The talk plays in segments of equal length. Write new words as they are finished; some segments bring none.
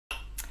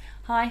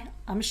Hi,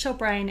 I'm Michelle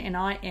Brain and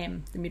I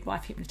am the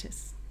Midwife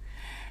Hypnotist.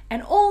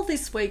 And all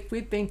this week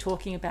we've been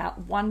talking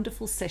about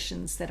wonderful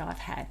sessions that I've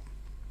had.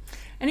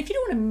 And if you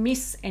don't want to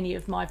miss any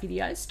of my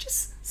videos,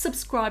 just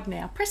subscribe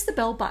now. Press the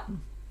bell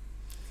button.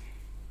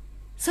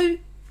 So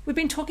we've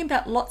been talking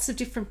about lots of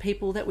different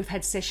people that we've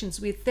had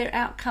sessions with, their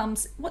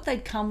outcomes, what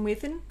they'd come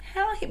with, and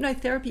how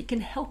hypnotherapy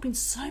can help in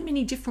so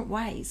many different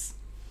ways.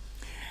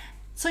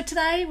 So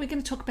today we're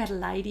going to talk about a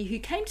lady who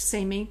came to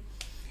see me,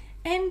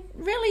 and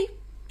really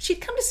she'd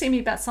come to see me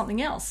about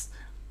something else.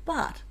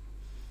 But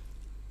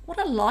what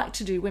I like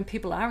to do when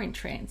people are in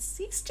trance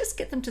is just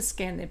get them to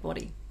scan their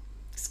body.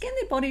 Scan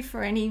their body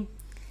for any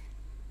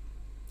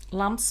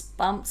lumps,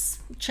 bumps,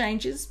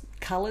 changes,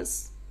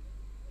 colours.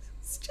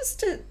 It's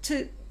just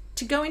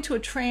to go into a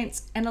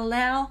trance and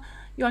allow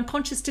your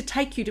unconscious to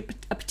take you to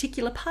a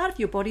particular part of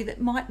your body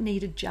that might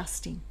need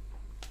adjusting.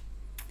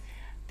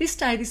 This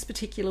day, this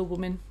particular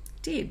woman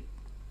did.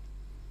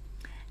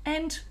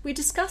 And we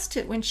discussed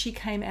it when she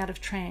came out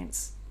of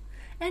trance.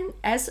 And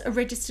as a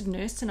registered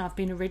nurse, and I've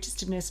been a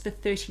registered nurse for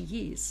 30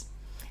 years,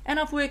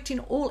 and I've worked in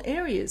all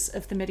areas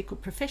of the medical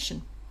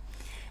profession,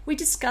 we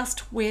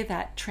discussed where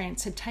that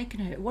trance had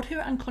taken her, what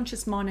her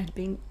unconscious mind had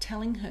been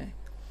telling her.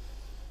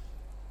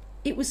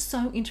 It was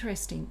so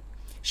interesting.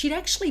 She'd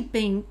actually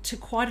been to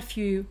quite a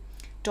few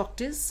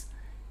doctors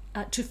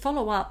to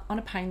follow up on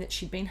a pain that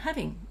she'd been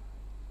having.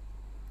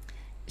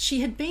 She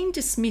had been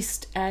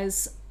dismissed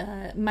as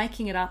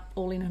making it up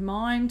all in her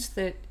mind,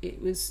 that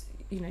it was,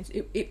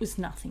 it was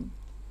nothing.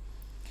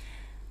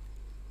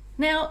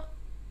 Now,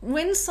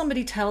 when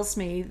somebody tells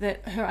me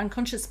that her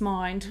unconscious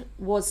mind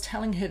was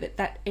telling her that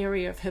that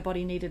area of her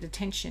body needed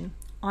attention,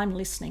 I'm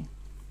listening.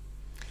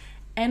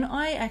 And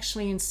I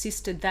actually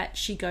insisted that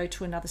she go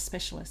to another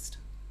specialist.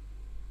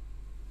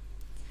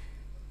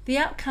 The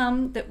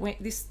outcome that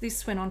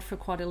this went on for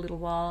quite a little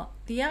while.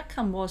 The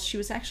outcome was she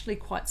was actually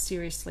quite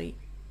seriously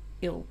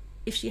ill.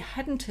 If she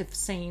hadn't have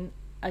seen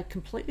a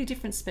completely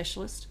different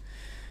specialist,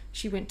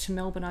 she went to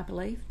Melbourne, I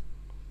believe,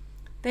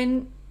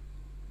 then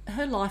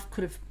her life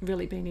could have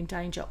really been in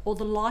danger, or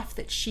the life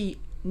that she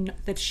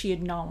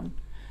had known,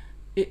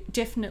 it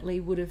definitely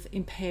would have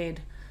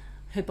impaired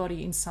her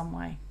body in some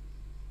way.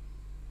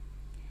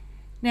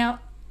 Now,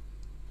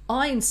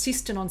 I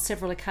insisted on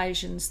several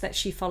occasions that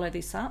she follow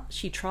this up.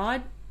 She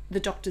tried. The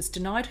doctors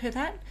denied her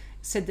that,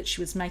 said that she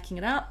was making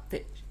it up,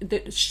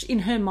 that in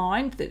her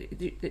mind that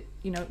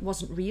it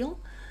wasn't real,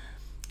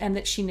 and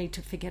that she needed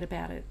to forget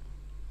about it.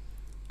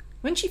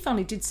 When she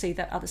finally did see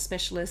that other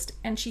specialist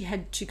and she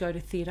had to go to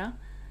theatre,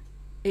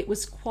 it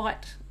was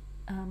quite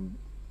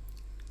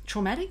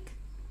traumatic,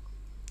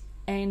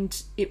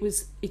 and it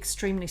was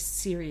extremely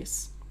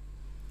serious.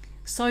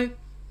 So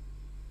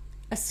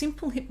a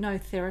simple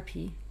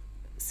hypnotherapy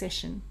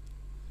session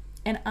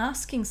and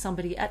asking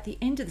somebody at the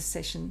end of the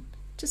session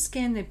to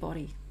scan their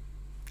body,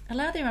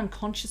 allow their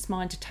unconscious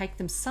mind to take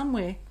them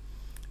somewhere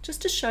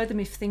just to show them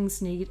if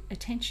things need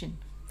attention.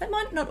 That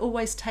might not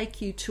always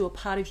take you to a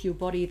part of your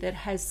body that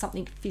has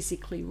something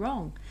physically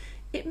wrong.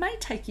 It may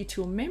take you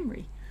to a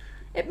memory.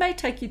 It may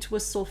take you to a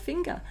sore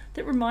finger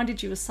that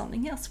reminded you of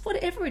something else.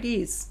 Whatever it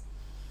is,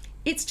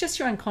 it's just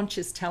your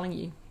unconscious telling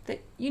you that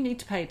you need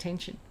to pay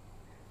attention.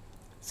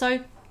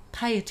 So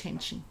pay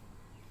attention.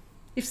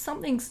 If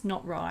something's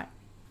not right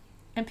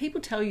and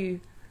people tell you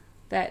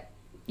that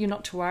you're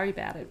not to worry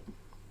about it,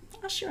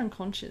 ask your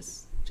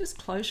unconscious. Just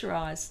close your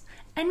eyes.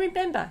 And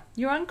remember,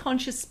 your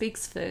unconscious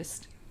speaks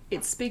first.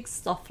 It speaks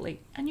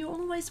softly, and you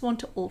always want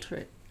to alter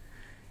it.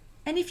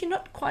 And if you're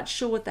not quite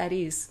sure what that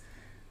is,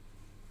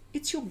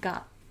 it's your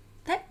gut.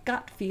 That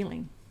gut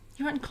feeling.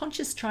 Your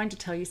unconscious trying to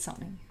tell you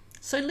something.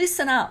 So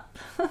listen up.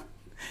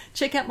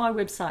 Check out my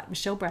website,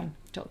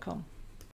 michellebrain.com.